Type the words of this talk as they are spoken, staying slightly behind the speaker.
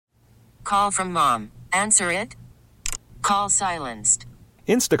call from mom. Answer it. Call silenced.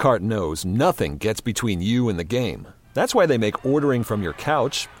 Instacart knows nothing gets between you and the game. That's why they make ordering from your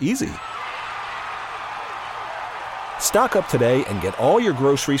couch easy. Stock up today and get all your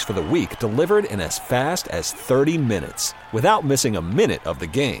groceries for the week delivered in as fast as 30 minutes without missing a minute of the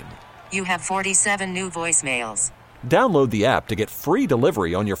game. You have 47 new voicemails. Download the app to get free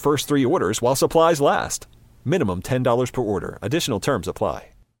delivery on your first 3 orders while supplies last. Minimum $10 per order. Additional terms apply.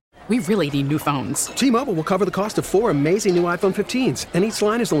 We really need new phones. T-Mobile will cover the cost of 4 amazing new iPhone 15s, and each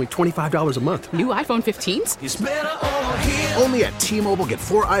line is only $25 a month. New iPhone 15s? It's better over here. Only at T-Mobile, get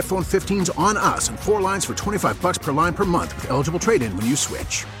 4 iPhone 15s on us and 4 lines for $25 per line per month with eligible trade-in when you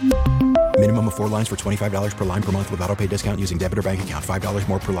switch. Minimum of 4 lines for $25 per line per month with autopay discount using debit or bank account. $5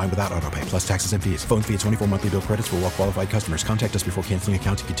 more per line without autopay, plus taxes and fees. Phone fee at 24 monthly bill credits for well-qualified customers. Contact us before canceling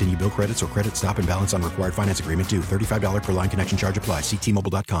account to continue bill credits or credit stop and balance on required finance agreement due. $35 per line connection charge applies. See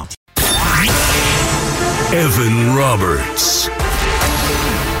T-Mobile.com. Evan Roberts.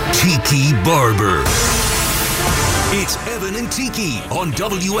 Tiki Barber. It's Evan and Tiki on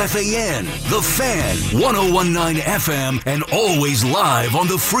WFAN, The Fan, 101.9 FM, and always live on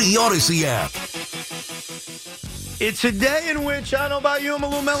the free Odyssey app. It's a day in which, I don't know about you, I'm a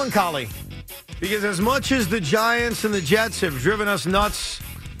little melancholy. Because as much as the Giants and the Jets have driven us nuts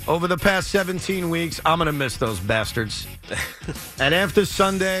over the past 17 weeks, I'm going to miss those bastards. And after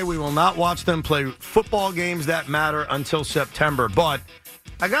Sunday, we will not watch them play football games that matter until September. But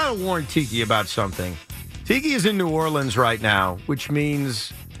I got to warn Tiki about something. Tiki is in New Orleans right now, which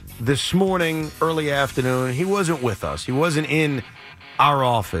means this morning, early afternoon, he wasn't with us. He wasn't in our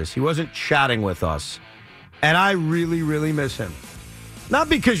office. He wasn't chatting with us. And I really, really miss him. Not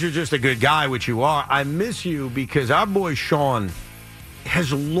because you're just a good guy, which you are. I miss you because our boy Sean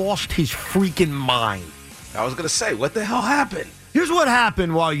has lost his freaking mind. I was going to say, what the hell happened? Here's what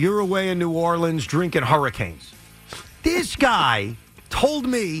happened while you're away in New Orleans drinking hurricanes. This guy told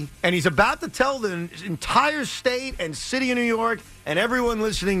me, and he's about to tell the entire state and city of New York and everyone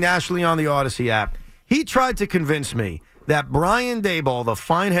listening nationally on the Odyssey app, he tried to convince me that Brian Daboll, the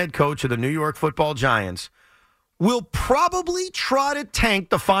fine head coach of the New York Football Giants, will probably try to tank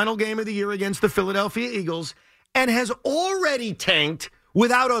the final game of the year against the Philadelphia Eagles and has already tanked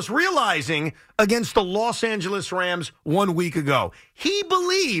without us realizing against the Los Angeles Rams 1 week ago. He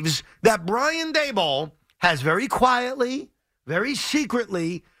believes that Brian Daboll has very quietly, very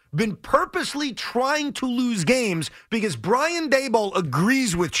secretly, been purposely trying to lose games because Brian Daboll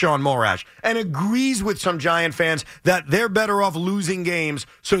agrees with Sean Morash and agrees with some Giant fans that they're better off losing games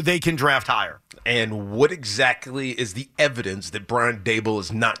so they can draft higher. And what exactly is the evidence that Brian Daboll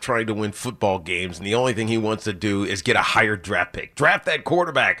is not trying to win football games and the only thing he wants to do is get a higher draft pick? Draft that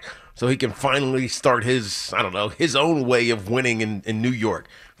quarterback so he can finally start his own way of winning in New York.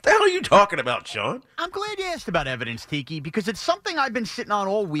 What the hell are you talking about, Sean? I'm glad you asked about evidence, Tiki, because it's something I've been sitting on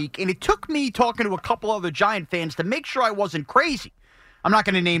all week, and it took me talking to a couple other Giant fans to make sure I wasn't crazy. I'm not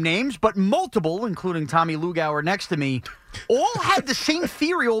going to name names, but multiple, including Tommy Lugauer next to me, all had the same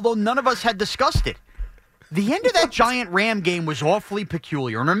theory, although none of us had discussed it. The end of that Giant-Ram game was awfully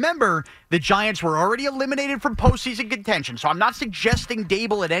peculiar. And remember, the Giants were already eliminated from postseason contention, so I'm not suggesting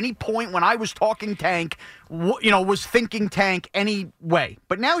Daboll at any point when I was talking tank, was thinking tank anyway.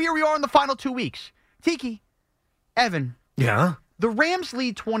 But now here we are in the final 2 weeks. Tiki, Evan. Yeah? The Rams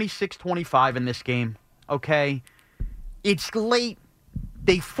lead 26-25 in this game, okay? It's late.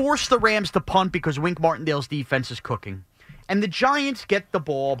 They force the Rams to punt because Wink Martindale's defense is cooking. And the Giants get the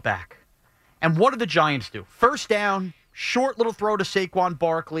ball back. And what do the Giants do? First down, short little throw to Saquon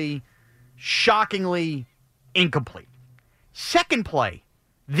Barkley, shockingly incomplete. Second play,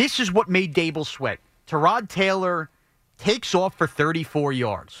 this is what made Daboll sweat. Tyrod Taylor takes off for 34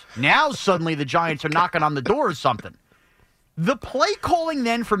 yards. Now suddenly the Giants are knocking on the door or something. The play calling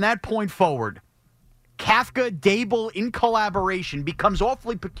then from that point forward, Kafka, Daboll in collaboration, becomes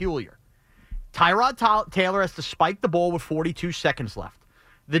awfully peculiar. Tyrod Taylor has to spike the ball with 42 seconds left.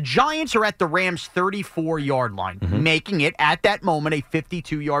 The Giants are at the Rams' 34-yard line, making it, at that moment, a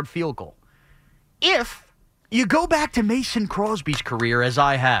 52-yard field goal. If you go back to Mason Crosby's career, as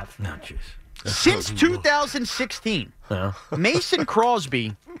I have, since 2016, Mason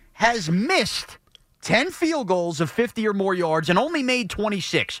Crosby has missed 10 field goals of 50 or more yards and only made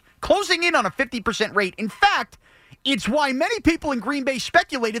 26, closing in on a 50% rate. In fact, it's why many people in Green Bay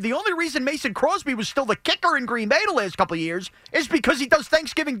speculated the only reason Mason Crosby was still the kicker in Green Bay the last couple of years is because he does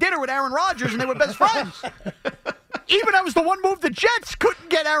Thanksgiving dinner with Aaron Rodgers and they were best friends. Even that was the one move the Jets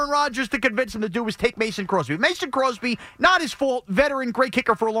couldn't get Aaron Rodgers to convince him to do was take Mason Crosby. Mason Crosby, not his fault, veteran, great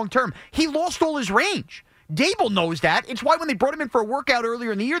kicker for a long term. He lost all his range. Daboll knows that. It's why when they brought him in for a workout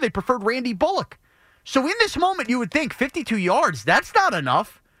earlier in the year, they preferred Randy Bullock. So in this moment, you would think 52 yards, that's not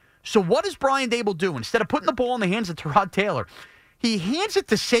enough. So what does Brian Daboll do? Instead of putting the ball in the hands of Tyrod Taylor, he hands it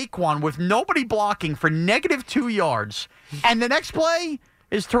to Saquon with nobody blocking for -2 yards. And the next play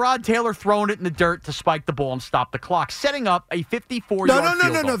is Tyrod Taylor throwing it in the dirt to spike the ball and stop the clock, setting up a 54-yard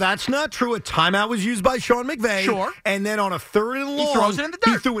field goal. No, that's not true. A timeout was used by Sean McVay. Sure. And then on a 3rd and long, he throws it in the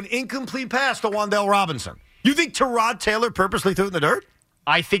dirt. He threw an incomplete pass to Wan'Dale Robinson. You think Tyrod Taylor purposely threw it in the dirt?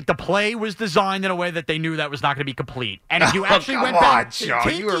 I think the play was designed in a way that they knew that was not going to be complete. And if you actually went come back, on,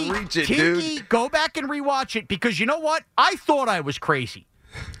 Sean, you were reaching, dude. Go back and rewatch it, because you know what? I thought I was crazy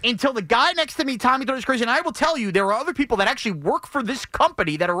until the guy next to me, Tommy, thought he was crazy. And I will tell you, there are other people that actually work for this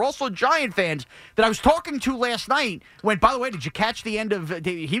company that are also Giant fans that I was talking to last night. Went, by the way, did you catch the end of?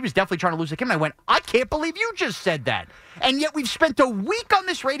 He was definitely trying to lose the game. And I went, I can't believe you just said that. And yet we've spent a week on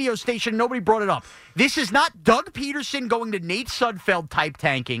this radio station. Nobody brought it up. This is not Doug Peterson going to Nate Sudfeld type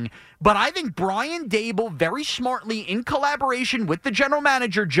tanking. But I think Brian Daboll, very smartly, in collaboration with the general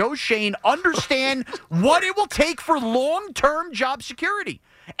manager, Joe Shane, understand what it will take for long-term job security.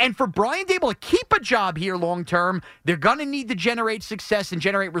 And for Brian Daboll to keep a job here long-term, they're going to need to generate success and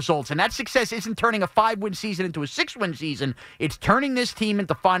generate results. And that success isn't turning a 5-win season into a 6-win season. It's turning this team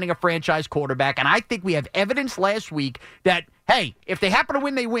into finding a franchise quarterback. And I think we have evidence last week that, hey, if they happen to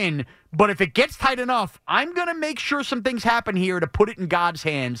win, they win. But if it gets tight enough, I'm going to make sure some things happen here to put it in God's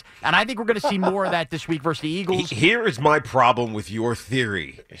hands. And I think we're going to see more of that this week versus the Eagles. Here is my problem with your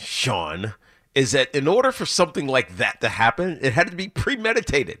theory, Sean, is that in order for something like that to happen, it had to be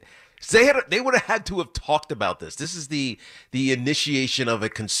premeditated. So they would have had to have talked about this. This is the initiation of a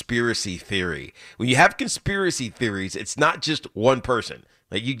conspiracy theory. When you have conspiracy theories, it's not just one person.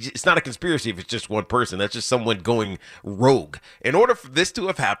 It's not a conspiracy if it's just one person. That's just someone going rogue. In order for this to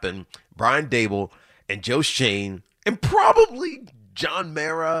have happened, Brian Daboll and Joe Shane and probably John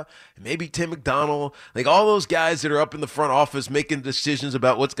Mara, maybe Tim McDonald, all those guys that are up in the front office making decisions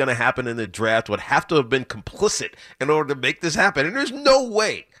about what's going to happen in the draft would have to have been complicit in order to make this happen. And there's no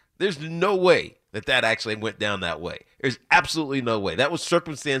way that actually went down that way. There's absolutely no way. That was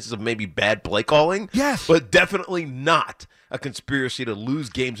circumstances of maybe bad play calling. Yes. But definitely not a conspiracy to lose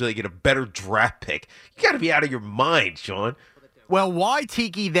games so they get a better draft pick. You got to be out of your mind, Sean. Well, why,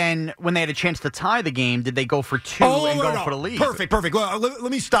 Tiki, then, when they had a chance to tie the game, did they go for 2 and go for the lead? Perfect. Well, let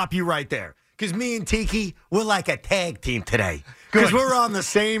me stop you right there. Because me and Tiki, we're like a tag team today. Because we're on the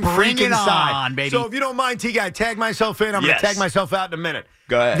same freaking side. Baby. So if you don't mind, Tiki, I tag myself in. I'm going to tag myself out in a minute.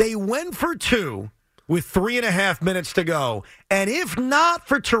 Go ahead. They went for 2 with 3.5 minutes to go. And if not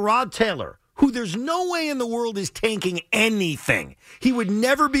for Tyrod Taylor, who there's no way in the world is tanking anything, he would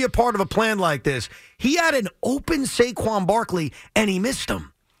never be a part of a plan like this. He had an open Saquon Barkley, and he missed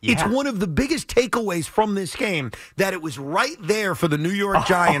him. Yeah. It's one of the biggest takeaways from this game that it was right there for the New York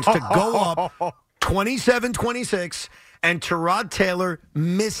Giants to go up 27-26, and Tyrod Taylor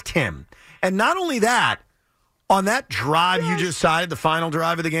missed him. And not only that, on that drive you just cited, the final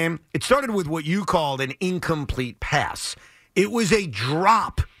drive of the game, it started with what you called an incomplete pass. It was a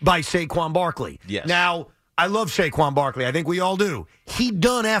drop by Saquon Barkley. Yes. Now, I love Saquon Barkley. I think we all do. He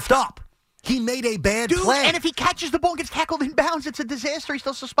done effed up. He made a bad play. And if he catches the ball and gets tackled in bounds, it's a disaster. He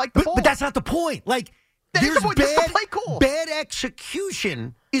still has to spike the ball. But that's not the point. There's bad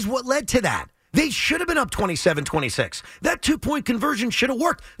execution is what led to that. They should have been up 27-26. That 2-point conversion should have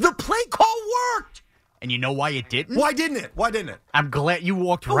worked. The play call worked. And you know why it didn't? Why didn't it? I'm glad you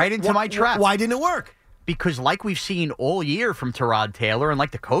walked right into my trap. Why didn't it work? Because like we've seen all year from Tyrod Taylor and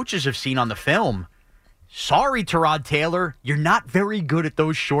like the coaches have seen on the film, sorry, Tyrod Taylor, you're not very good at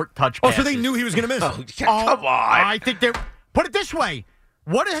those short touch passes. Oh, so they knew he was going to miss. Come on. I think they're... Put it this way.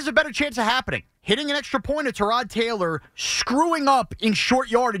 What has a better chance of happening? Hitting an extra point at Tyrod Taylor, screwing up in short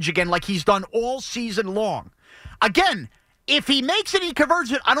yardage again like he's done all season long. Again, if he makes it, he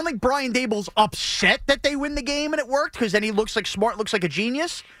converts it. I don't think Brian Daboll's upset that they win the game and it worked, because then he looks like smart, looks like a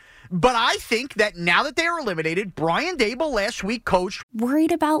genius. But I think that now that they are eliminated, Brian Daboll last week coached.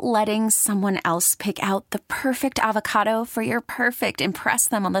 Worried about letting someone else pick out the perfect avocado for your perfect impress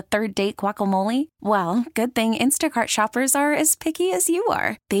them on the third date guacamole? Well, good thing Instacart shoppers are as picky as you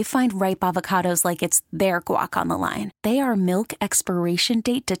are. They find ripe avocados like it's their guac on the line. They are milk expiration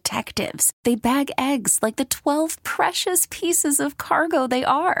date detectives. They bag eggs like the 12 precious pieces of cargo they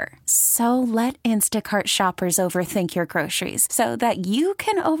are. So let Instacart shoppers overthink your groceries so that you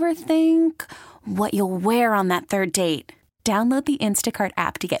can overthink what you'll wear on that third date. Download the Instacart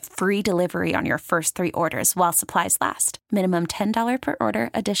app to get free delivery on your first 3 orders while supplies last. Minimum $10 per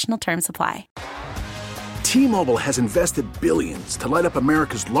order. Additional terms apply. T-Mobile has invested billions to light up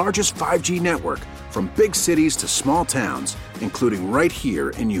America's largest 5G network, from big cities to small towns, including right here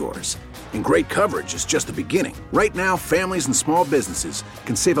in yours. And great coverage is just the beginning. Right now, families and small businesses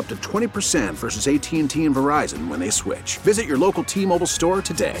can save up to 20% versus AT&T and Verizon when they switch. Visit your local T-Mobile store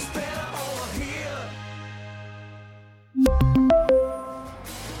today.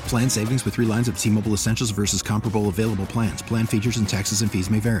 Plan savings with 3 lines of T-Mobile Essentials versus comparable available plans. Plan features and taxes and fees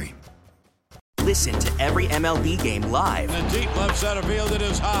may vary. Listen to every MLB game live. In the deep left center field, it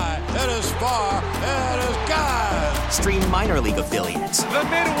is high, it is far, it is gone. Stream minor league affiliates. The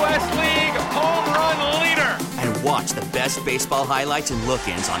Midwest League home run leader. And watch the best baseball highlights and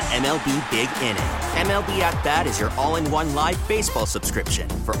look-ins on MLB Big Inning. MLB At Bat is your all-in-one live baseball subscription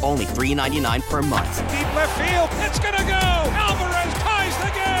for only $3.99 per month. Deep left field, it's gonna go. Alvarez ties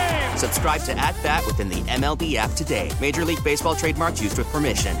the game. Subscribe to At Bat within the MLB app today. Major League Baseball trademarks used with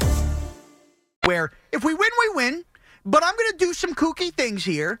permission. Where if we win, we win, but I'm going to do some kooky things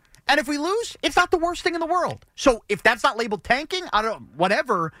here. And if we lose, it's not the worst thing in the world. So if that's not labeled tanking, I don't,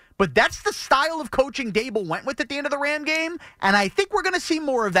 whatever. But that's the style of coaching Daboll went with at the end of the Ram game. And I think we're going to see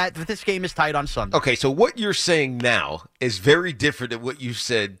more of that if this game is tight on Sunday. Okay, so what you're saying now is very different than what you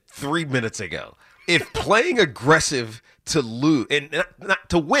said 3 minutes ago. If playing aggressive to lose and not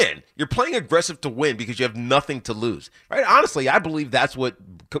to win, you're playing aggressive to win because you have nothing to lose, right? Honestly, I believe that's what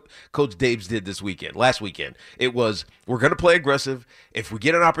Coach Daboll did last weekend. It was, we're going to play aggressive. If we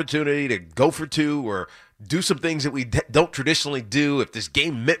get an opportunity to go for 2 or do some things that we don't traditionally do, if this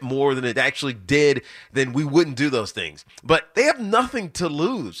game meant more than it actually did, then we wouldn't do those things. But they have nothing to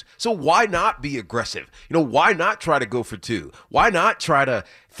lose. So why not be aggressive? Why not try to go for 2? Why not try to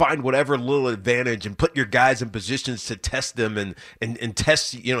find whatever little advantage and put your guys in positions to test them and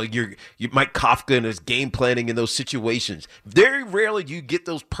test, your Mike Kafka and his game planning in those situations. Very rarely do you get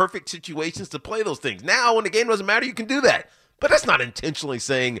those perfect situations to play those things. Now, when the game doesn't matter, you can do that. But that's not intentionally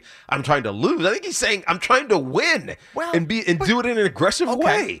saying I'm trying to lose. I think he's saying I'm trying to win and do it in an aggressive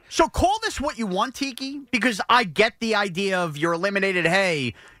way. So call this what you want, Tiki, because I get the idea of you're eliminated.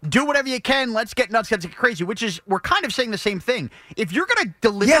 Hey, do whatever you can. Let's get nuts. Let's get crazy. Which is we're kind of saying the same thing. If you're going to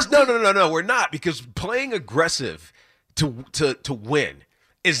deliver, yes, no, we're not, because playing aggressive to win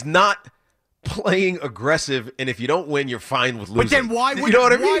is not playing aggressive. And if you don't win, you're fine with losing. But then why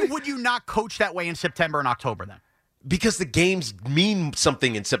would you not coach that way in September and October then? Because the games mean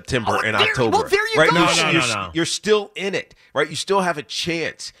something in September and October. Well, there you go. No. You're still in it, right? You still have a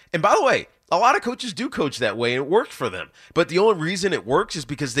chance. And by the way, a lot of coaches do coach that way, and it works for them. But the only reason it works is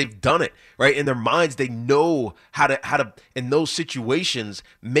because they've done it, right? In their minds, they know how to in those situations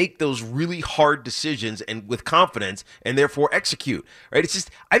make those really hard decisions and with confidence, and therefore execute, right? It's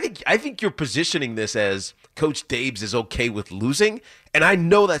just I think you're positioning this as Coach Daboll is okay with losing, and I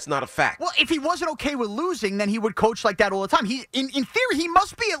know that's not a fact. Well, if he wasn't okay with losing, then he would coach like that all the time. He, in theory, he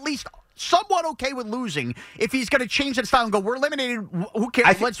must be at least somewhat okay with losing if he's going to change that style and go, we're eliminated, who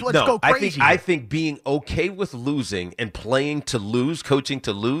cares, let's go crazy. I think being okay with losing and playing to lose, coaching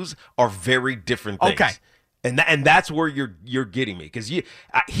to lose, are very different things. Okay. And that's where you're getting me, because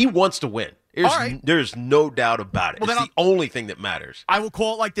he wants to win. There's no doubt about it. Well, it's the only thing that matters. I will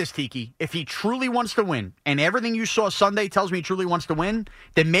call it like this, Tiki. If he truly wants to win, and everything you saw Sunday tells me he truly wants to win,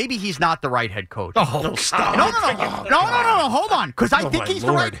 then maybe he's not the right head coach. Oh, stop. No. Hold on, because I think he's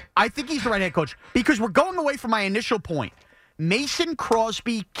the right. I think he's the right head coach, because we're going away from my initial point. Mason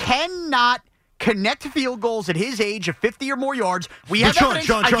Crosby cannot connect field goals at his age of 50 or more yards. We have evidence.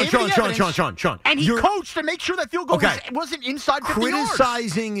 Sean. And he coached to make sure that field goal wasn't inside 50 yards.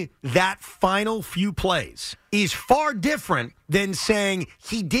 Criticizing that final few plays is far different than saying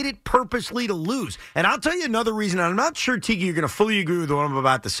he did it purposely to lose. And I'll tell you another reason. I'm not sure, Tiki, you're going to fully agree with what I'm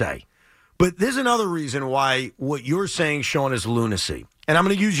about to say. But there's another reason why what you're saying, Sean, is lunacy. And I'm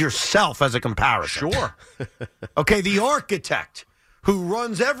going to use yourself as a comparison. Sure. Okay, the architect who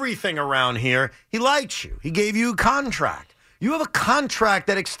runs everything around here, he likes you. He gave you a contract. You have a contract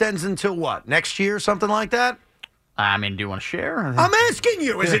that extends until what? Next year, something like that? I mean, do you want to share? I'm asking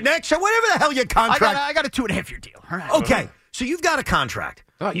you. Is it next year? Whatever the hell your contract. I got a 2.5-year deal. All right. Okay, so you've got a contract.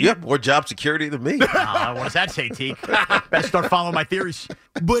 Oh, you have more job security than me. What does that say, Teak? Better start following my theories.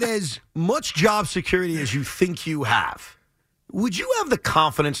 But as much job security as you think you have, would you have the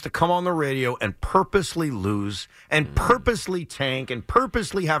confidence to come on the radio and purposely lose and purposely tank and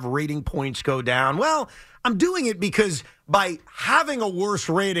purposely have rating points go down? Well, I'm doing it because by having a worse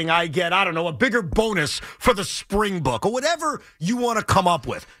rating, I get, a bigger bonus for the spring book or whatever you want to come up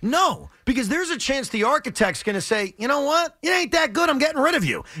with. No, because there's a chance the architect's going to say, you know what? It ain't that good. I'm getting rid of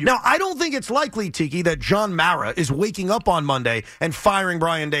you. Now, I don't think it's likely, Tiki, that John Mara is waking up on Monday and firing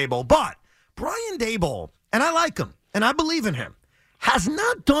Brian Daboll. But Brian Daboll and I like him, and I believe in him, has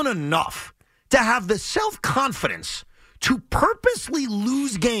not done enough to have the self-confidence to purposely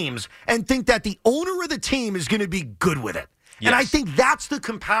lose games and think that the owner of the team is going to be good with it. Yes. And I think that's the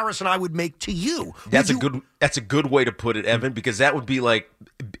comparison I would make to you. That's a good way to put it, Evan, because that would be like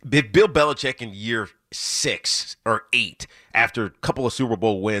Bill Belichick in year 6 or 8 after a couple of Super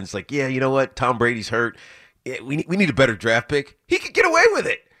Bowl wins. Like, yeah, you know what? Tom Brady's hurt. Yeah, we need a better draft pick. He could get away with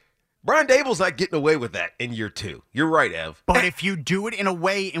it. Brian Daboll's not getting away with that in year 2. You're right, Ev. But if you do it in a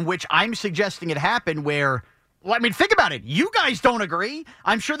way in which I'm suggesting it happen where, well, I mean, think about it. You guys don't agree.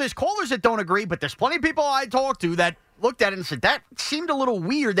 I'm sure there's callers that don't agree, but there's plenty of people I talked to that looked at it and said, that seemed a little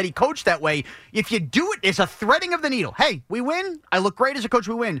weird that he coached that way. If you do it, it's a threading of the needle. Hey, we win. I look great as a coach.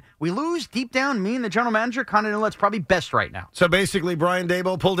 We win. We lose. Deep down, me and the general manager kind of know that's probably best right now. So basically, Brian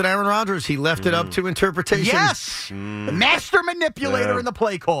Daboll pulled an Aaron Rodgers. He left it up to interpretation. Yes. The master manipulator in the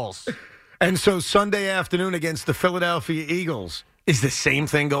play calls. And so Sunday afternoon against the Philadelphia Eagles, is the same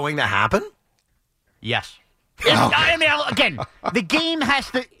thing going to happen? Yes. I mean, again, the game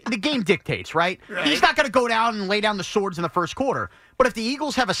dictates, right? He's not going to go down and lay down the swords in the first quarter. But if the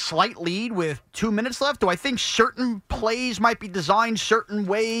Eagles have a slight lead with 2 minutes left, do I think certain plays might be designed certain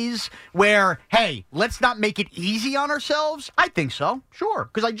ways where, hey, let's not make it easy on ourselves? I think so, sure,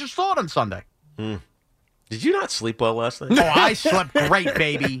 because I just saw it on Sunday. Did you not sleep well last night? Oh, I slept great,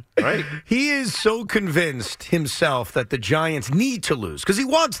 baby. Right? He is so convinced himself that the Giants need to lose because he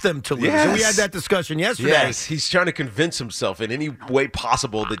wants them to lose. Yes. And we had that discussion yesterday. Yes, he's trying to convince himself in any way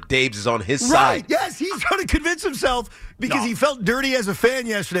possible that Dabes is on his Right. side. Yes, he's trying to convince himself because he felt dirty as a fan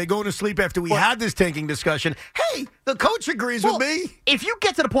yesterday going to sleep after we had this tanking discussion. Hey, the coach agrees with me. If you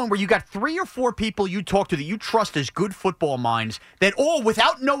get to the point where you got 3 or 4 people you talk to that you trust as good football minds, that all,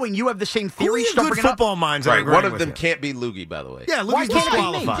 without knowing you have the same theory, Who are good football minds? Right, one of them can't be Loogie, by the way. Yeah, Loogie's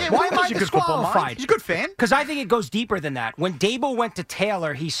disqualified. Why am I disqualified? He's a good fan. Because I think it goes deeper than that. When Daboll went to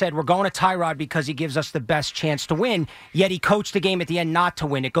Taylor, he said, we're going to Tyrod because he gives us the best chance to win, yet he coached the game at the end not to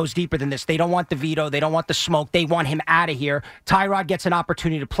win. It goes deeper than this. They don't want the veto. They don't want the smoke. They want him out of here. Tyrod gets an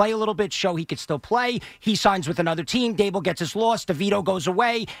opportunity to play a little bit, show he could still play. He signs with another team. Daboll gets his loss. The veto goes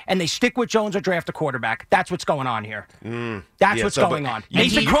away, and they stick with Jones or draft a quarterback. That's what's going on here. That's what's going on.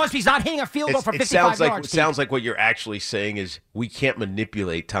 Mason Crosby's not hitting a field goal for 55 yards. It sounds like what you're actually saying is we can't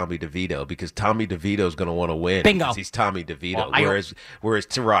manipulate Tommy DeVito because Tommy DeVito is going to want to win. Bingo. Because he's Tommy DeVito. Whereas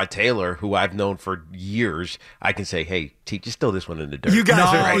Tyrod Taylor, who I've known for years, I can say, hey, T, just throw this one in the dirt. You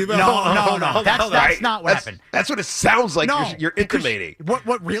guys are right. No. That's not what happened. That's what it sounds like you're intimating.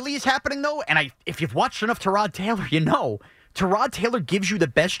 What really is happening, though, and if you've watched enough Tyrod Taylor, you know, Tyrod Taylor gives you the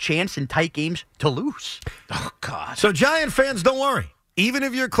best chance in tight games to lose. Oh, God. So, Giant fans, don't worry. Even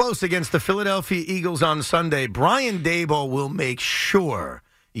if you're close against the Philadelphia Eagles on Sunday, Brian Daboll will make sure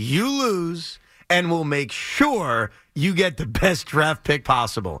you lose and will make sure you get the best draft pick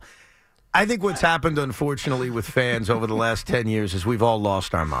possible. I think what's happened, unfortunately, with fans over the last 10 years is we've all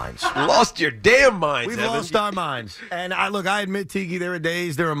lost our minds. Lost your damn minds, We've Evan. lost our minds. And I admit, Tiki, there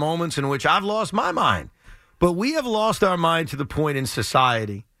are moments in which I've lost my mind. But we have lost our mind to the point in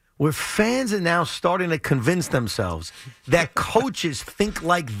society where fans are now starting to convince themselves that coaches think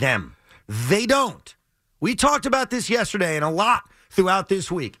like them. They don't. We talked about this yesterday and a lot throughout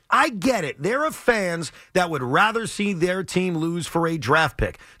this week. I get it. There are fans that would rather see their team lose for a draft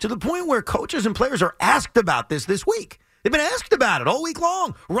pick, to the point where coaches and players are asked about this week. They've been asked about it all week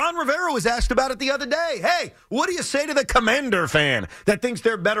long. Ron Rivera was asked about it the other day. Hey, what do you say to the Commander fan that thinks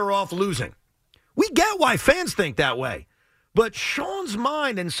they're better off losing? We get why fans think that way. But Sean's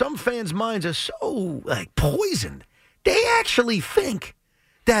mind and some fans' minds are so poisoned. They actually think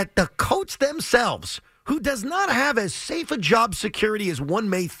that the coach themselves, who does not have as safe a job security as one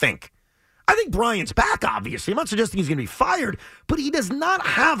may think. I think Brian's back, obviously. I'm not suggesting he's going to be fired, but he does not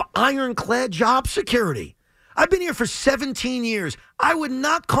have ironclad job security. I've been here for 17 years. I would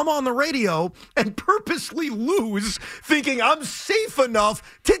not come on the radio and purposely lose thinking I'm safe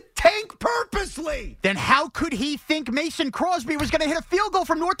enough to tank purposely. Then how could he think Mason Crosby was going to hit a field goal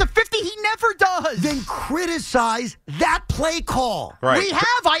from north of 50? He never does. Then criticize that play call. Right. We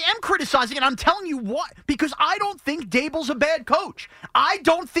have. I am criticizing it. I'm telling you what. Because I don't think Daboll's a bad coach. I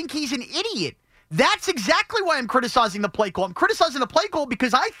don't think he's an idiot. That's exactly why I'm criticizing the play call. I'm criticizing the play call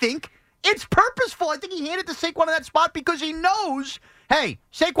because I think it's purposeful. I think he handed to Saquon in that spot because he knows, hey,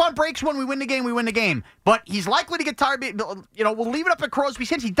 Saquon breaks when we win the game. But he's likely to get tired. We'll leave it up at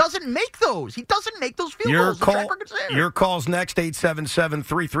Crosby's hands. He doesn't make those. He doesn't make those field goals. Your call's next,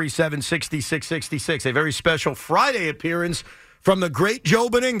 877-337-6666. A very special Friday appearance from the great Joe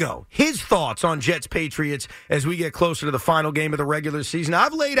Beningo, his thoughts on Jets-Patriots as we get closer to the final game of the regular season.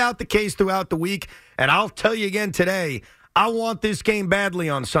 I've laid out the case throughout the week, and I'll tell you again today, I want this game badly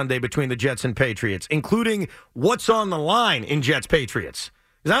on Sunday between the Jets and Patriots, including what's on the line in Jets-Patriots.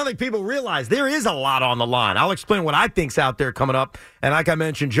 Because I don't think people realize there is a lot on the line. I'll explain what I think's out there coming up. And like I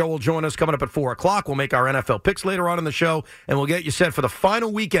mentioned, Joe will join us coming up at 4 o'clock. We'll make our NFL picks later on in the show, and we'll get you set for the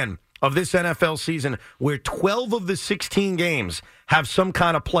final weekend of this NFL season where 12 of the 16 games have some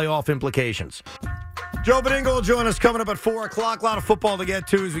kind of playoff implications. Joe Beningo will join us coming up at 4 o'clock. A lot of football to get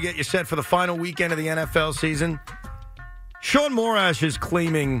to as we get you set for the final weekend of the NFL season. Sean Morash is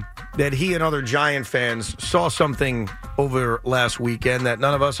claiming that he and other Giant fans saw something over last weekend that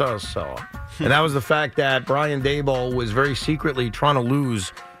none of us saw. And that was the fact that Brian Daboll was very secretly trying to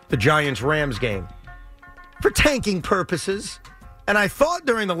lose the Giants-Rams game for tanking purposes. And I thought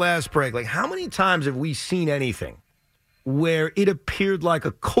during the last break, like, how many times have we seen anything where it appeared like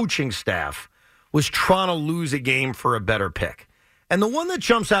a coaching staff was trying to lose a game for a better pick? And the one that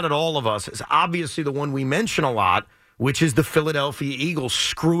jumps out at all of us is obviously the one we mention a lot, which is the Philadelphia Eagles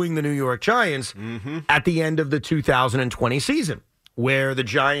screwing the New York Giants at the end of the 2020 season, where the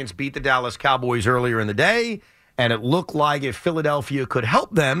Giants beat the Dallas Cowboys earlier in the day, and it looked like if Philadelphia could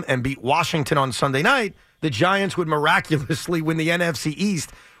help them and beat Washington on Sunday night, the Giants would miraculously win the NFC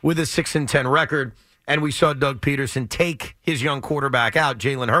East with a 6-10 record. And we saw Doug Peterson take his young quarterback out,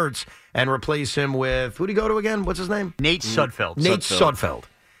 Jalen Hurts, and replace him with, who'd he go to again? What's his name? Nate Sudfeld. Nate Sudfeld.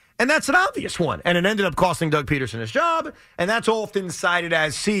 And that's an obvious one. And it ended up costing Doug Peterson his job. And that's often cited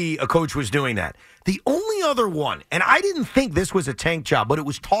as, see, a coach was doing that. The only other one, and I didn't think this was a tank job, but it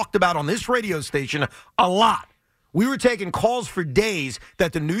was talked about on this radio station a lot. We were taking calls for days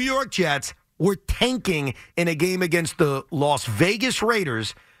that the New York Jets were tanking in a game against the Las Vegas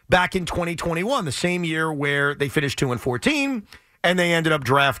Raiders back in 2021, the same year where they finished 2-14, and they ended up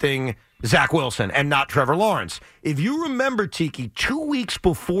drafting Zach Wilson and not Trevor Lawrence. If you remember, Tiki, 2 weeks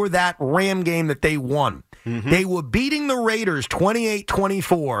before that Ram game that they won, they were beating the Raiders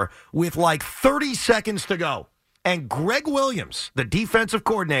 28-24 with like 30 seconds to go. And Greg Williams, the defensive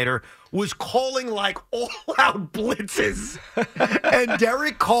coordinator, was calling like all-out blitzes. And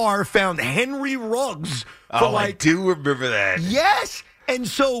Derek Carr found Henry Ruggs. I do remember that. Yes. And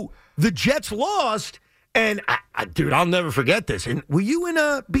so the Jets lost. And, dude, I'll never forget this. And were you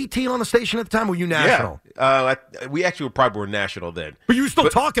in BT on the station at the time? Or were you national? Yeah. We actually probably were national then. But you were still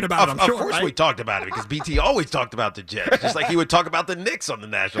talking about it, I'm sure, Of course right? we talked about it because BT always talked about the Jets, just like he would talk about the Knicks on the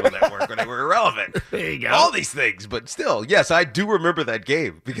national network when they were irrelevant. There you go. All these things. But still, yes, I do remember that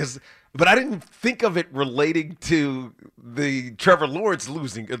game but I didn't think of it relating to the Trevor Lawrence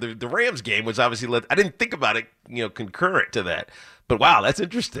losing the Rams game, which obviously I didn't think about it, concurrent to that. But wow, that's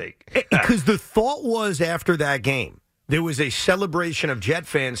interesting. Because the thought was after that game, there was a celebration of Jet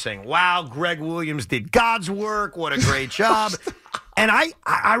fans saying, wow, Greg Williams did God's work. What a great job. And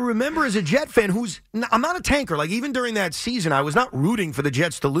I remember as a Jet fan I'm not a tanker. Like even during that season, I was not rooting for the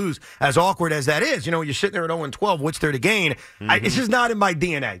Jets to lose, as awkward as that is. You're sitting there at 0-12. What's there to gain? It's just not in my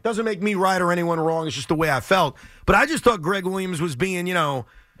DNA. It doesn't make me right or anyone wrong. It's just the way I felt. But I just thought Greg Williams was being,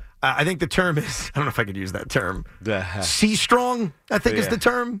 I think the term is, I don't know if I could use that term. C-strong, I think is the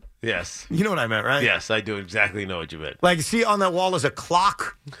term. Yes. You know what I meant, right? Yes, I do exactly know what you meant. Like, see on that wall is a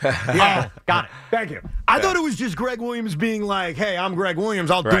clock? Yeah, got it. Thank you. I thought it was just Greg Williams being like, hey, I'm Greg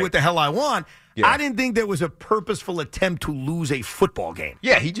Williams. I'll do what the hell I want. Yeah. I didn't think there was a purposeful attempt to lose a football game.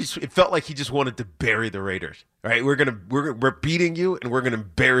 Yeah, it felt like he just wanted to bury the Raiders. Right? We're beating you and we're gonna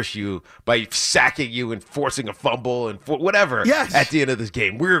embarrass you by sacking you and forcing a fumble and whatever. Yes. At the end of this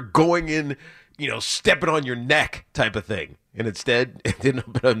game, we're going in, stepping on your neck type of thing. And instead, it ended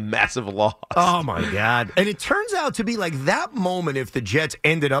up in a massive loss. Oh, my God. And it turns out to be like that moment, if the Jets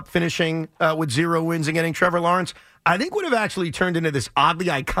ended up finishing with 0 wins and getting Trevor Lawrence, I think would have actually turned into this oddly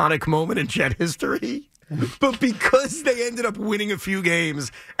iconic moment in Jet history. But because they ended up winning a few games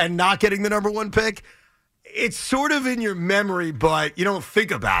and not getting the number 1 pick, it's sort of in your memory, but you don't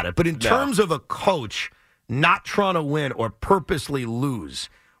think about it. But in terms of a coach not trying to win or purposely lose,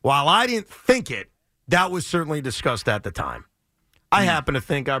 while I didn't think it, that was certainly discussed at the time. I happen to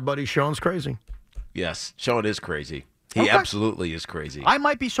think our buddy Sean's crazy. Yes, Sean is crazy. He absolutely is crazy. I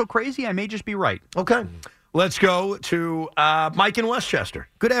might be so crazy, I may just be right. Okay. Let's go to Mike in Westchester.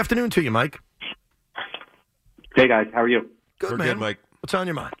 Good afternoon to you, Mike. Hey, guys. How are you? Good, We're man. good, Mike. What's on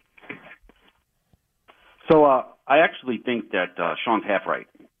your mind? So I actually think that Sean's half right.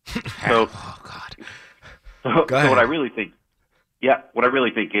 So, oh, God. So what I really think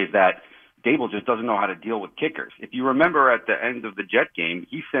is that Daboll just doesn't know how to deal with kickers. If you remember at the end of the Jet game,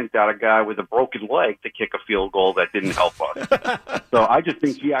 he sent out a guy with a broken leg to kick a field goal that didn't help us. So I just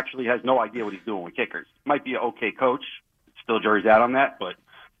think he actually has no idea what he's doing with kickers. Might be an okay coach. Still jury's out on that, but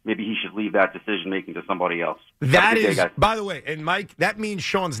maybe he should leave that decision-making to somebody else. That is, by the way, and Mike, that means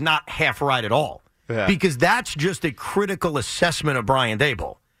Sean's not half right at all. Yeah. Because that's just a critical assessment of Brian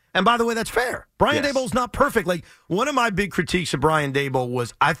Daboll. And by the way, that's fair. Brian Daboll's not perfect. Like, one of my big critiques of Brian Daboll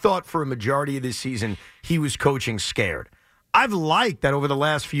was I thought for a majority of this season he was coaching scared. I've liked that over the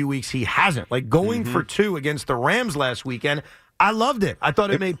last few weeks he hasn't. Like, going for 2 against the Rams last weekend, I loved it. I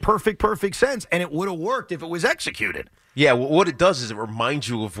thought it made perfect sense, and it would have worked if it was executed. Yeah, well, what it does is it reminds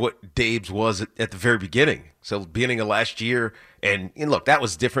you of what Dabes was at the very beginning. So beginning of last year, and look, that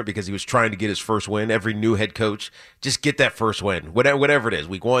was different because he was trying to get his first win. Every new head coach, just get that first win. Whatever it is,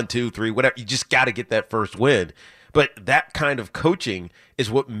 week 1, 2, 3, whatever, you just got to get that first win. But that kind of coaching is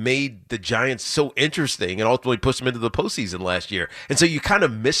what made the Giants so interesting and ultimately pushed them into the postseason last year. And so you kind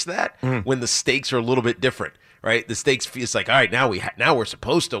of miss that when the stakes are a little bit different. Right, the stakes feels like, all right, now we're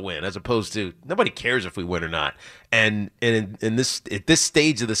supposed to win, as opposed to nobody cares if we win or not. And in this at this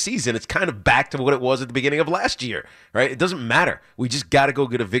stage of the season, it's kind of back to what it was at the beginning of last year. Right, it doesn't matter. We just got to go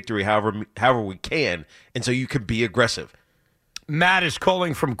get a victory, however we can, and so you can be aggressive. Matt is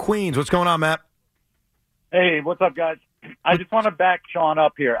calling from Queens. What's going on, Matt? Hey, what's up, guys? I just want to back Sean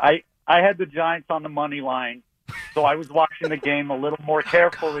up here. I had the Giants on the money line, so I was watching the game a little more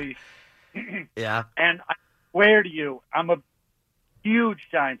carefully. Yeah, and I swear to you, I'm a huge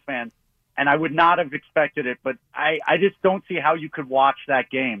Giants fan, and I would not have expected it, but I just don't see how you could watch that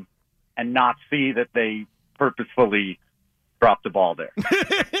game and not see that they purposefully dropped the ball there.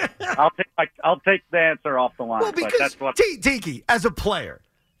 I'll take the answer off the line. Well, because but that's what Tiki, as a player,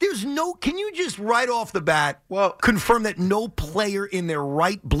 there's no. Can you just right off the bat confirm that no player in their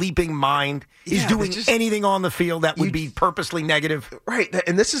right bleeping mind is doing anything on the field that would be purposely negative? Right,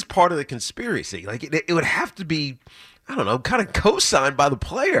 and this is part of the conspiracy. Like it would have to be, I don't know, kind of co-signed by the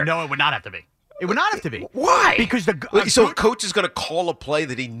player. No, it would not have to be. It would not have to be. Why? Because so a coach is going to call a play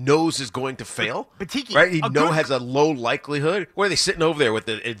that he knows is going to fail? But Tiki, right? He has a low likelihood. Where are they sitting over there with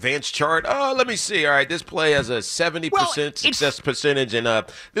the advanced chart? Oh, let me see. All right, this play has a 70% success percentage, and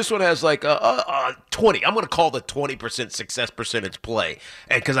this one has like 20. I'm going to call the 20% success percentage play,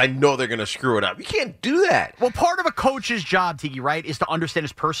 because I know they're going to screw it up. You can't do that. Well, part of a coach's job, Tiki, right, is to understand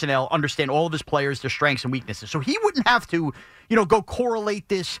his personnel, understand all of his players, their strengths and weaknesses. So he wouldn't have to, go correlate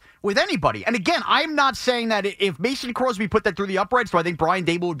this with anybody. And again, I'm not saying that if Mason Crosby put that through the uprights, do I think Brian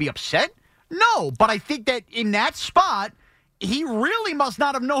Daboll would be upset? No, but I think that in that spot, he really must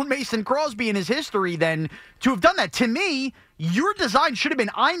not have known Mason Crosby in his history then to have done that. To me, your design should have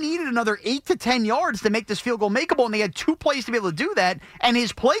been, I needed another 8 to 10 yards to make this field goal makeable, and they had 2 plays to be able to do that, and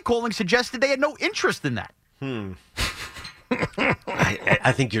his play calling suggested they had no interest in that.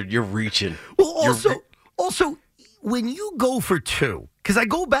 I think you're reaching. Well, also, when you go for 2, because I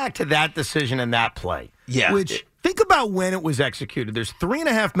go back to that decision and that play. Yeah. Which, think about when it was executed. There's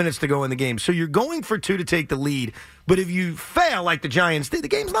 3.5 minutes to go in the game. So you're going for 2 to take the lead. But if you fail like the Giants did, the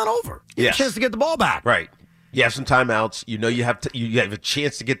game's not over. You have a chance to get the ball back. Right. You have some timeouts. You have a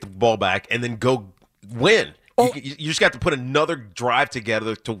chance to get the ball back and then go win. You just got to put another drive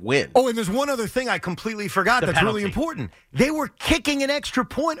together to win. Oh, and there's one other thing I completely forgot that's really important. They were kicking an extra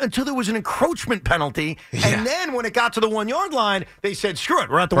point until there was an encroachment penalty. Yeah. And then when it got to the 1-yard line, they said, screw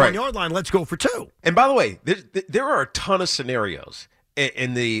it, we're at the 1-yard line, let's go for 2. And by the way, there are a ton of scenarios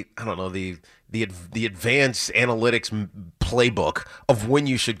in the advanced analytics playbook of when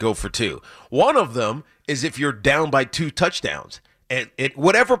you should go for 2. One of them is if you're down by 2 touchdowns. At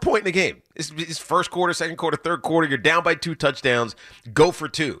whatever point in the game, it's first quarter, second quarter, third quarter, you're down by 2 touchdowns, go for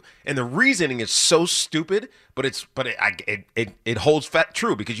 2. And the reasoning is so stupid, but it holds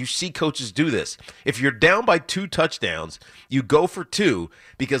true because you see coaches do this. If you're down by 2 touchdowns, you go for 2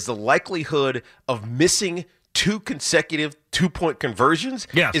 because the likelihood of missing 2 consecutive 2-point conversions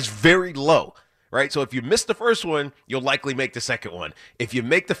is very low. Right, so if you miss the first one, you'll likely make the second one. If you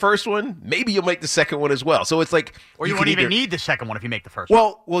make the first one, maybe you'll make the second one as well. So it's like, or you won't even need the second one if you make the first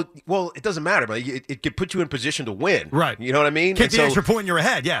one. Well, it doesn't matter, but it could put you in position to win. Right, you know what I mean? Get the extra point in your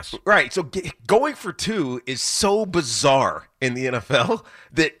head. Yes, right. So going for 2 is so bizarre in the NFL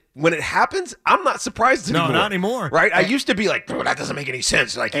that when it happens, I'm not surprised anymore. No, not anymore. Right, I used to be like, that doesn't make any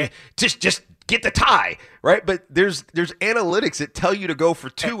sense. Like, just get the tie, right? But there's analytics that tell you to go for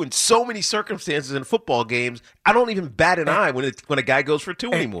 2 in so many circumstances in football games. I don't even bat an eye when a guy goes for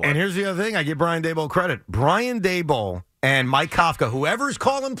 2 anymore. And here's the other thing: I give Brian Daboll credit. Brian Daboll and Mike Kafka, whoever's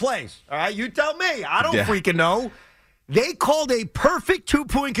calling plays, all right, you tell me. I don't freaking know. They called a perfect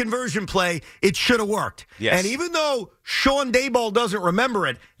 2-point conversion play. It should have worked. Yes. And even though Sean Daboll doesn't remember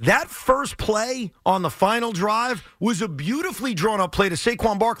it, that first play on the final drive was a beautifully drawn-up play to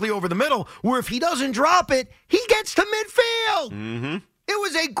Saquon Barkley over the middle, where if he doesn't drop it, he gets to midfield. Mm-hmm.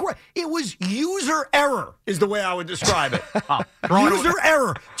 It was user error is the way I would describe it. User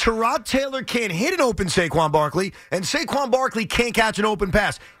error. Tyrod Taylor can't hit an open Saquon Barkley, and Saquon Barkley can't catch an open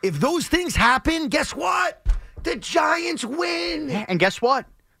pass. If those things happen, guess what? The Giants win. And guess what?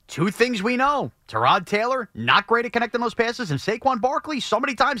 Two things we know. Tyrod Taylor, not great at connecting those passes, and Saquon Barkley, so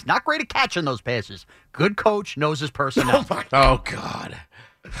many times, not great at catching those passes. Good coach, knows his personnel. Oh, God.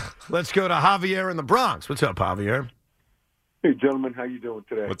 Let's go to Javier in the Bronx. What's up, Javier? Hey, gentlemen, how you doing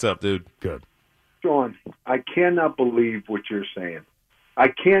today? What's up, dude? Good. Sean, I cannot believe what you're saying.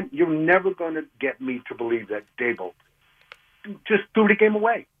 You're never going to get me to believe that Daboll just threw the game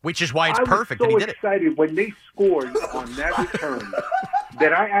away. Which is why it's perfect that he did it. I was so excited when they scored on that return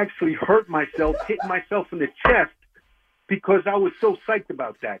that I actually hurt myself, hitting myself in the chest because I was so psyched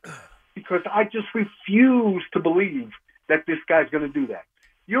about that. Because I just refuse to believe that this guy's going to do that.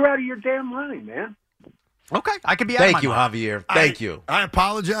 You're out of your damn mind, man. Okay, I could be out of my Thank you, mind. Javier. Thank you. I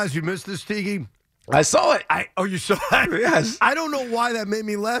apologize. You missed this, Tiki. I saw it. You saw it? Yes. I don't know why that made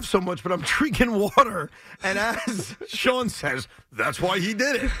me laugh so much, but I'm drinking water. And as Sean says, that's why he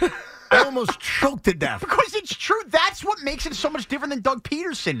did it. I almost choked to death. Because it's true. That's what makes it so much different than Doug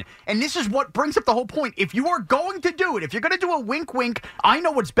Peterson. And this is what brings up the whole point. If you are going to do it, if you're going to do a wink-wink, I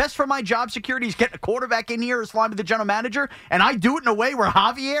know what's best for my job security is getting a quarterback in here as line with the general manager, and I do it in a way where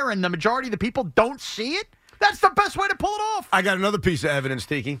Javier and the majority of the people don't see it. That's the best way to pull it off. I got another piece of evidence,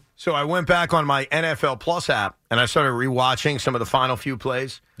 Tiki. So I went back on my NFL Plus app, and I started rewatching some of the final few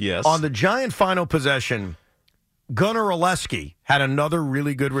plays. Yes. On the Giant final possession, Gunnar Olszewski had another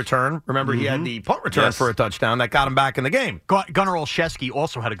really good return. Remember, he had the punt return for a touchdown that got him back in the game. Gunnar Olszewski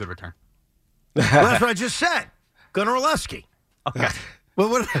also had a good return. Well, that's what I just said. Gunnar Olszewski. Okay.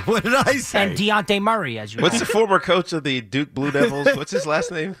 Well, what did I say? And Deontay Murray, as you What's know. the former coach of the Duke Blue Devils? What's his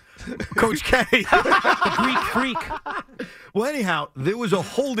last name? Coach K. The Greek freak. Well, anyhow, there was a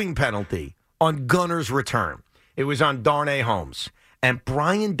holding penalty on Gunnar's return. It was on Darnay Holmes. And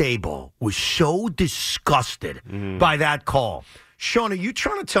Brian Daboll was so disgusted by that call. Sean, are you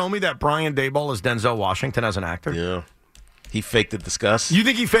trying to tell me that Brian Daboll is Denzel Washington as an actor? Yeah. He faked the disgust. You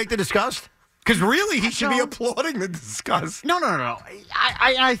think he faked the disgust? Because really, he should be applauding the disgust. No.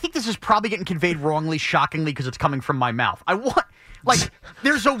 I think this is probably getting conveyed wrongly, shockingly, because it's coming from my mouth.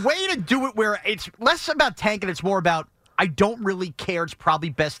 There's a way to do it where it's less about tanking, it's more about, I don't really care. It's probably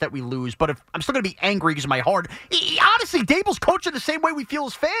best that we lose. But if I'm still going to be angry because of my heart. Honestly, Daboll's coaching the same way we feel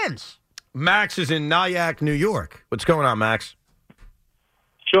as fans. Max is in Nyack, New York. What's going on, Max?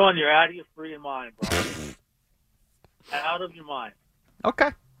 Sean, you're out of your freaking mind, bro. Out of your mind.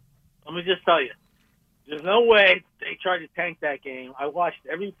 Okay. Let me just tell you, there's no way they tried to tank that game. I watched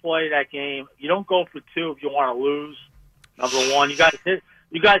every play of that game. You don't go for two if you want to lose. Number one, you guys hit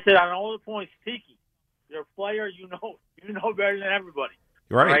on all the points. Tiki, you're a player. You know better than everybody.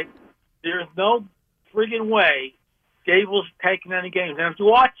 Right. There's no friggin' way Daboll's taking any games. And if you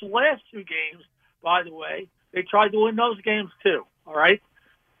watch the last two games, by the way, they tried to win those games too. All right.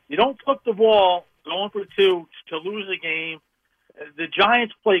 You don't flip the ball going for two to lose a game. The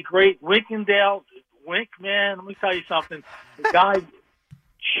Giants play great. Man, let me tell you something.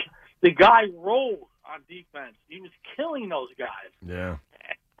 The guy rolled on defense. He was killing those guys. Yeah.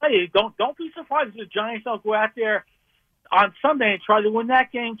 Hey, don't be surprised if the Giants don't go out there on Sunday and try to win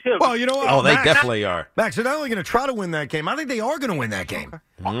that game too. Well, you know what? Oh, they definitely are. Max, they're not only going to try to win that game. I think they are going to win that game.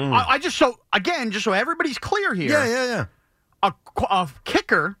 Just so everybody's clear here. Yeah. A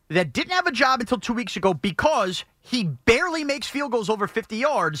kicker that didn't have a job until 2 weeks ago because he barely makes field goals over 50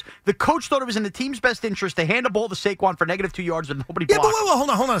 yards. The coach thought it was in the team's best interest to hand the ball to Saquon for negative 2 yards and nobody blocked. Yeah,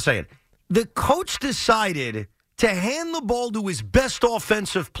 but hold on a second. The coach decided to hand the ball to his best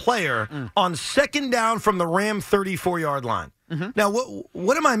offensive player on second down from the Ram 34-yard line. Now,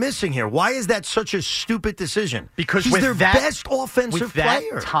 what am I missing here? Why is that such a stupid decision? Because he's their best offensive with that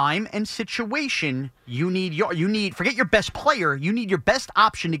player. Time and situation, you need forget your best player. You need your best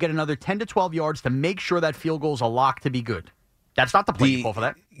option to get another 10 to 12 yards to make sure that field goal is a lock to be good. That's not the play you call for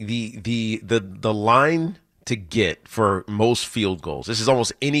that. The line to get for most field goals. This is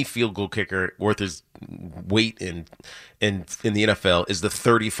almost any field goal kicker worth his weight in the NFL is the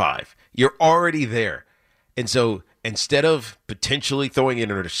 35. You're already there, and so instead of potentially throwing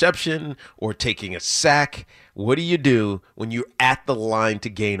an interception or taking a sack, what do you do when you're at the line to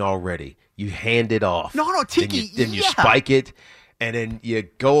gain already? You hand it off. No, Tiki. Then you spike it. and then you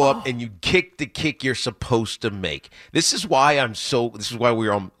go up and you kick the kick you're supposed to make. This is why we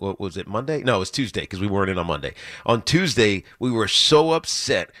were on, what was it, Monday? No, it was Tuesday because we weren't in on Monday. On Tuesday, we were so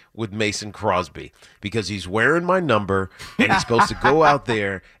upset with Mason Crosby because he's wearing my number and he's supposed to go out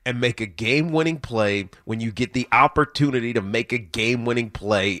there and make a game-winning play when you get the opportunity to make a game-winning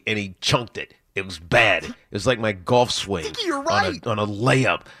play, and he chunked it. It was bad. It was like my golf swing You're right. on a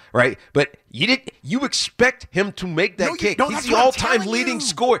layup, right? But you expect him to make that kick. don't. He's That's the what I'm all-time telling leading you.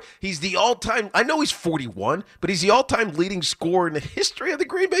 scorer. He's the all-time. I know he's 41, but he's the all-time leading scorer in the history of the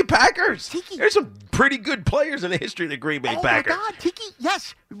Green Bay Packers. There's some pretty good players in the history of the Green Bay Packers. Oh my God, Tiki!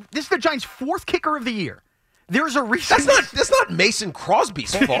 Yes, this is the Giants' 4th kicker of the year. There's a reason. That's not Mason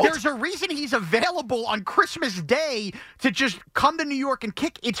Crosby's fault. There's a reason he's available on Christmas Day to just come to New York and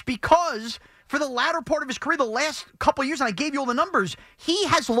kick. It's because for the latter part of his career, the last couple of years, and I gave you all the numbers, he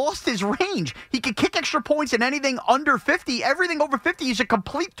has lost his range. He can kick extra points in anything under 50. Everything over 50 is a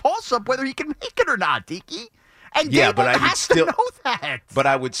complete toss-up whether he can make it or not, Tiki. And Daboll has to know that. But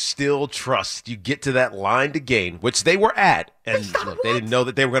I would still trust you get to that line to gain, which they were at. And look, they didn't know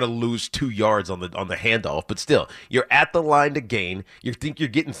that they were going to lose 2 yards on the handoff. But still, you're at the line to gain. You think you're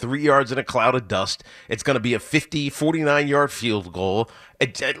getting 3 yards in a cloud of dust. It's going to be a 49-yard field goal.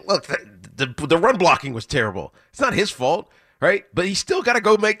 Look, the run blocking was terrible. It's not his fault, right? But he still got to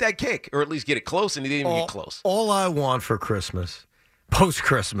go make that kick, or at least get it close, and he didn't even get close. All I want for Christmas,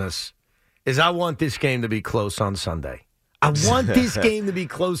 post-Christmas, is I want this game to be close on Sunday. I want this game to be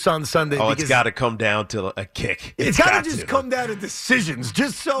close on Sunday. It's got to come down to a kick. It's got to just come down to decisions,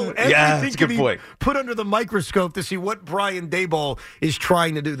 just so everything can be put under the microscope to see what Brian Daboll is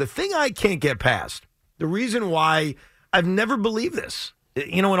trying to do. The thing I can't get past, the reason why I've never believed this,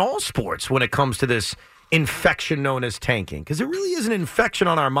 in all sports when it comes to this infection known as tanking, because it really is an infection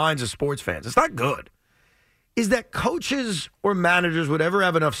on our minds as sports fans. It's not good. Is that coaches or managers would ever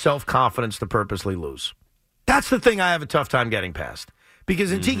have enough self-confidence to purposely lose. That's the thing I have a tough time getting past.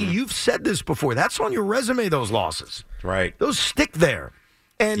 Because, Tiki, you've said this before. That's on your resume, those losses. Right. Those stick there.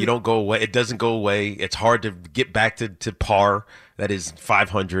 And you don't go away. It doesn't go away. It's hard to get back to par. That is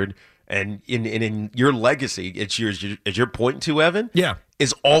 500. And in your legacy, as you're pointing to, Evan,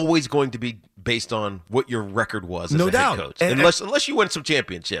 is always going to be based on what your record was as a head coach. Unless you win some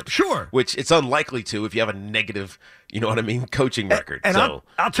championships. Sure. Which it's unlikely to if you have a negative, coaching record. And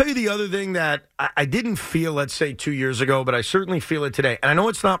I'll tell you the other thing that I didn't feel, let's say, 2 years ago, but I certainly feel it today. And I know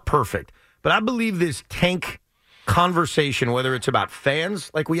it's not perfect, but I believe this tank conversation, whether it's about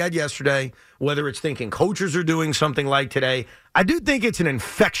fans like we had yesterday, whether it's thinking coaches are doing something like today, I do think it's an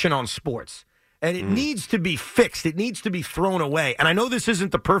infection on sports. And it needs to be fixed. It needs to be thrown away. And I know this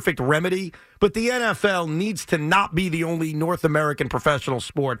isn't the perfect remedy, but the NFL needs to not be the only North American professional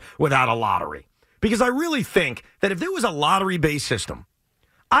sport without a lottery. Because I really think that if there was a lottery-based system,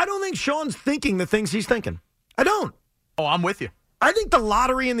 I don't think Sean's thinking the things he's thinking. I don't. Oh, I'm with you. I think the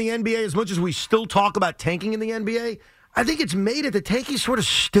lottery in the NBA, as much as we still talk about tanking in the NBA, I think it's made it the tanking sort of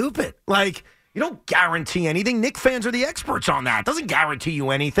stupid. Like, you don't guarantee anything. Knick fans are the experts on that. It doesn't guarantee you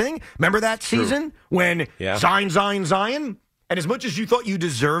anything. Remember that season when Zion, and as much as you thought you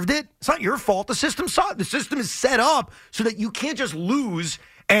deserved it, it's not your fault. The system is set up so that you can't just lose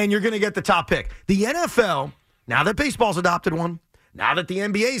and you're going to get the top pick. The NFL, now that baseball's adopted one, now that the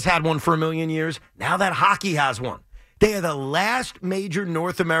NBA's had one for a million years, now that hockey has one, they are the last major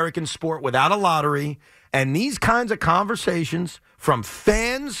North American sport without a lottery. And these kinds of conversations from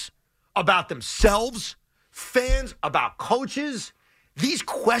fans about themselves, fans about coaches, these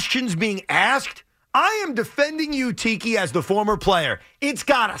questions being asked, I am defending you, Tiki, as the former player. It's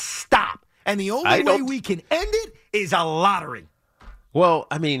got to stop. And the only way we can end it is a lottery. Well,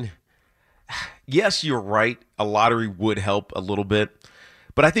 I mean, yes, you're right. A lottery would help a little bit.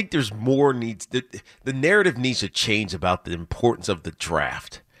 But I think there's more needs. The narrative needs to change about the importance of the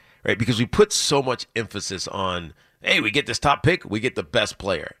draft, right? Because we put so much emphasis on, hey, we get this top pick, we get the best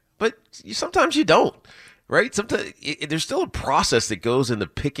player. But sometimes you don't, right? Sometimes there's still a process that goes into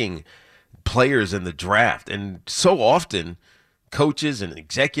picking players in the draft. And so often, coaches and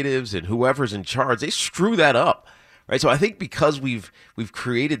executives and whoever's in charge, they screw that up, right? So I think because we've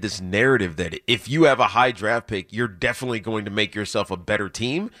created this narrative that if you have a high draft pick, you're definitely going to make yourself a better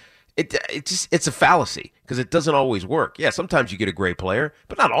team. It's a fallacy because it doesn't always work. Yeah, sometimes you get a great player,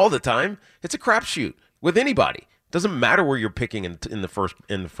 but not all the time. It's a crapshoot with anybody. Doesn't matter where you're picking in the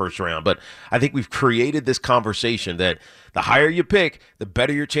first round, but I think we've created this conversation that the higher you pick, the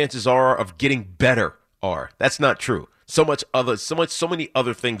better your chances are of getting better are. That's not true. So many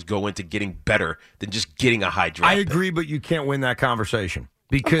other things go into getting better than just getting a high draft. I agree, but you can't win that conversation.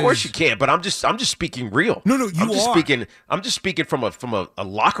 Because of course you can't, but I'm just speaking real. No, you are. I'm just speaking from a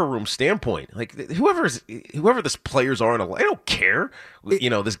locker room standpoint. Like whoever this players are, I don't care.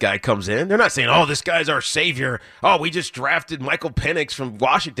 This guy comes in. They're not saying, "Oh, this guy's our savior." Oh, we just drafted Michael Penix from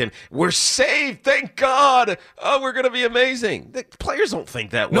Washington. We're saved, thank God. Oh, we're going to be amazing. The players don't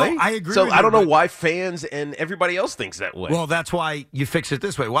think that way. No, I agree. So with I don't you, know why fans and everybody else thinks that way. Well, that's why you fix it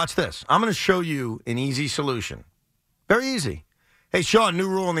this way. Watch this. I'm going to show you an easy solution. Very easy. Hey, Sean, new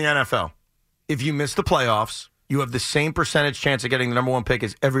rule in the NFL. If you miss the playoffs, you have the same percentage chance of getting the number one pick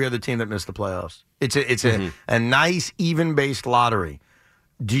as every other team that missed the playoffs. It's a nice, even-based lottery.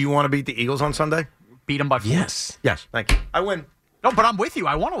 Do you want to beat the Eagles on Sunday? Beat them by 4. Yes, thank you. I win. No, but I'm with you.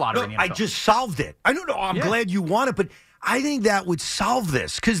 I want a lottery in the NFL. I just solved it. I don't know. I'm glad you want it, but I think that would solve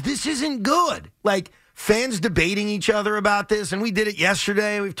this because this isn't good. Like, fans debating each other about this, and we did it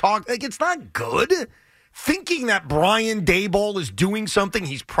yesterday. We've talked. Like, it's not good. Thinking that Brian Daboll is doing something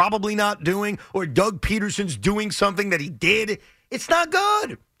he's probably not doing, or Doug Peterson's doing something that he did, it's not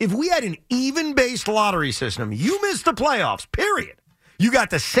good. If we had an even-based lottery system, you missed the playoffs, period. You got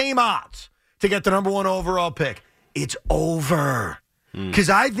the same odds to get the number one overall pick. It's over. Because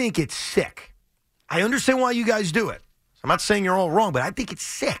I think it's sick. I understand why you guys do it. I'm not saying you're all wrong, but I think it's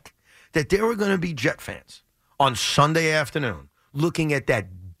sick that there are going to be Jet fans on Sunday afternoon looking at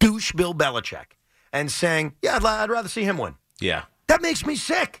that douche Bill Belichick and saying, yeah, I'd rather see him win. Yeah. That makes me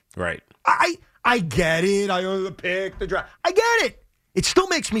sick. Right. I get it. I own the pick, the draft. I get it. It still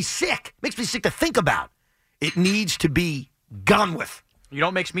makes me sick. Makes me sick to think about. It needs to be gone with. You know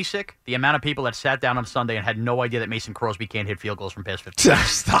what makes me sick? The amount of people that sat down on Sunday and had no idea that Mason Crosby can't hit field goals from past 15.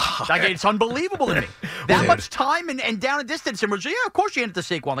 Stop. Like, it's unbelievable to me. That much time and down a distance, and we're just, of course you handed to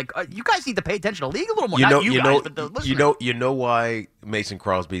Saquon. Like, you guys need to pay attention to the league a little more. But the listeners. You know why Mason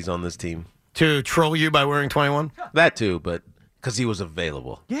Crosby's on this team? To troll you by wearing 21? That too, but because he was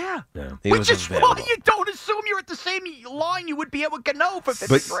available. Yeah. Which is why you don't assume you're at the same line you would be able to Cano for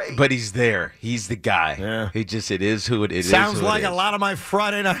 53. But he's there. He's the guy. Yeah. It is who it is. Sounds like a lot of my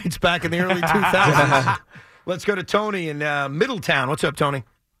Friday nights back in the early 2000s. Let's go to Tony in Middletown. What's up, Tony?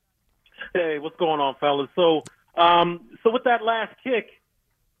 Hey, what's going on, fellas? So with that last kick,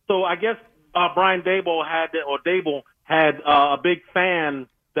 so I guess Brian Daboll had a big fan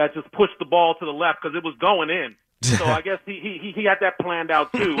that just pushed the ball to the left because it was going in. So I guess he had that planned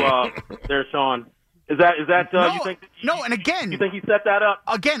out too. There, Sean. Is that no, you think? No, and again, you think he set that up?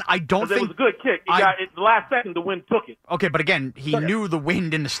 Again, I don't think it was a good kick. He got it the last second. The wind took it. Okay, but again, he knew the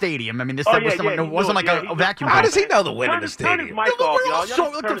wind in the stadium. I mean, it wasn't like a vacuum. How does he know the wind in the stadium? Turn his mic off,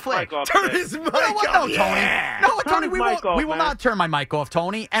 y'all. Turn his mic off. No, Tony. No, Tony. We will not turn my mic off,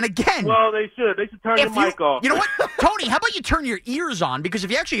 Tony. And again, well, they should. They should turn your mic off. You know what, Tony? How about you turn your ears on? Because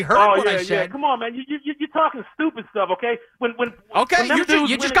if you actually heard what I said, come on, man. You're talking stupid stuff. Okay. When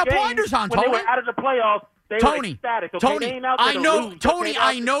you just got blinders on, Tony. When they were out of the playoffs. Tony, I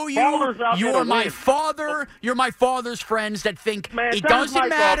know you. You're my father. You're my father's friends that think it doesn't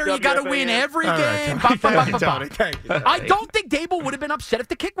matter. You got to win every game. I don't think Daboll would have been upset if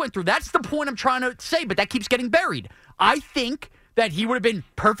the kick went through. That's the point I'm trying to say, but that keeps getting buried. I think that he would have been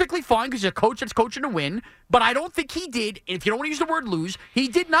perfectly fine because he's a coach that's coaching to win, but I don't think he did. If you don't want to use the word lose, he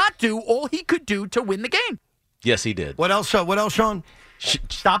did not do all he could do to win the game. Yes, he did. What else, Sean?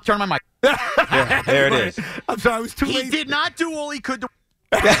 Stop turning my mic. Yeah, there it is. I'm sorry, I was too late. He did not do all he could do.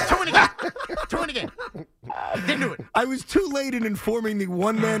 Turn it again. Didn't do it. I was too late in informing the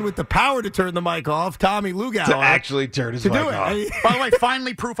one man with the power to turn the mic off, Tommy Lugauer. To actually turn his mic off. By the way,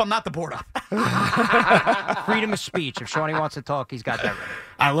 finally proof I'm not the board up. Freedom of speech. If Shawnee wants to talk, he's got that right.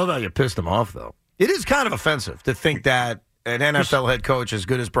 I love how you pissed him off, though. It is kind of offensive to think that an NFL head coach as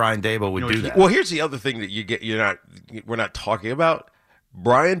good as Brian Daboll would do that. Well, here's the other thing that we're not talking about.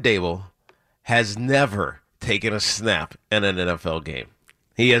 Brian Daboll has never taken a snap in an NFL game.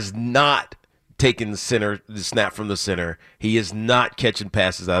 He has not taken the snap from the center. He is not catching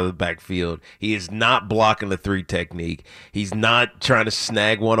passes out of the backfield. He is not blocking the 3 technique. He's not trying to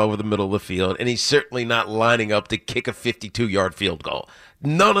snag one over the middle of the field, and he's certainly not lining up to kick a 52-yard field goal.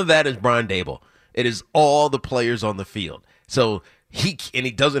 None of that is Brian Daboll. It is all the players on the field. So he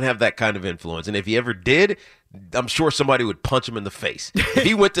doesn't have that kind of influence. And if he ever did, I'm sure somebody would punch him in the face. If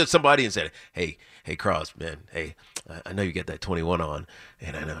he went to somebody and said, hey, Cross, man, hey, I know you got that 21 on,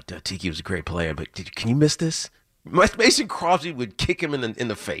 and I know Tiki was a great player, but can you miss this? Mason Crosby would kick him in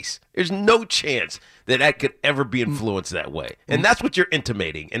the face. There's no chance that could ever be influenced that way. And that's what you're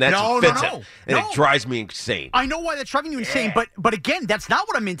intimating, and that's offensive. And it drives me insane. I know why that's driving you insane, but again, that's not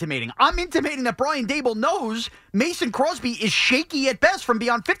what I'm intimating. I'm intimating that Brian Daboll knows Mason Crosby is shaky at best from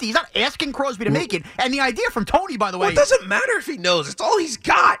beyond 50. He's not asking Crosby to make it. And the idea from Tony, by the way. Well, it doesn't matter if he knows. It's all he's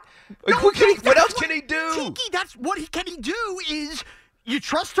got. Like, what else can he do? Tiki, that's what he do is you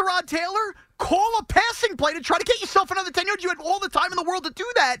trust Tyrod Taylor, call a passing play to try to get yourself another 10 yards. You had all the time in the world to do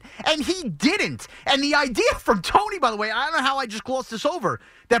that, and he didn't. And the idea from Tony, by the way, I don't know how I just glossed this over,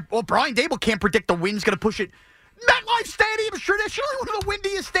 that Brian Daboll can't predict the wind's going to push it. MetLife Stadium is traditionally one of the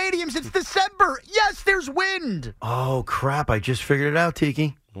windiest stadiums. It's December. Yes, there's wind. Oh, crap. I just figured it out,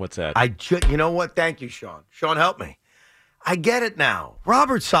 Tiki. What's that? You know what? Thank you, Sean. Sean, help me. I get it now.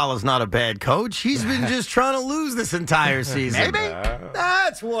 Robert Saleh's not a bad coach. He's been just trying to lose this entire season. Maybe.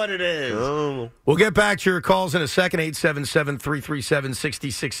 That's what it is. Oh. We'll get back to your calls in a second.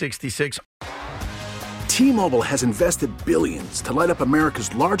 877-337-6666. T-Mobile has invested billions to light up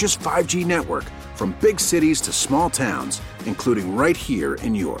America's largest 5G network, from big cities to small towns, including right here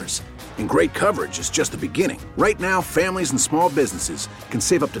in yours. And great coverage is just the beginning. Right now, families and small businesses can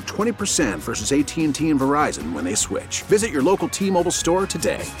save up to 20% versus AT&T and Verizon when they switch. Visit your local T-Mobile store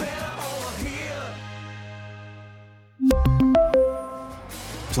today.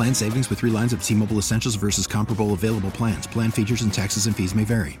 Plan savings with 3 lines of T-Mobile Essentials versus comparable available plans. Plan features and taxes and fees may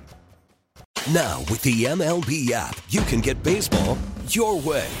vary. Now, with the MLB app, you can get baseball your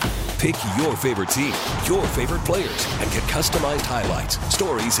way. Pick your favorite team, your favorite players, and get customized highlights,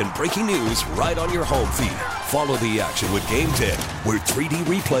 stories, and breaking news right on your home feed. Follow the action with Game 10, where 3D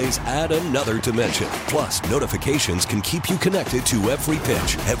replays add another dimension. Plus, notifications can keep you connected to every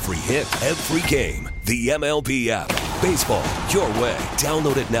pitch, every hit, every game. The MLB app. Baseball your way.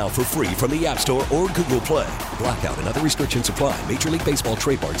 Download it now for free from the App Store or Google Play. Blackout and other restrictions apply. Major League Baseball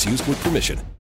trademarks used with permission.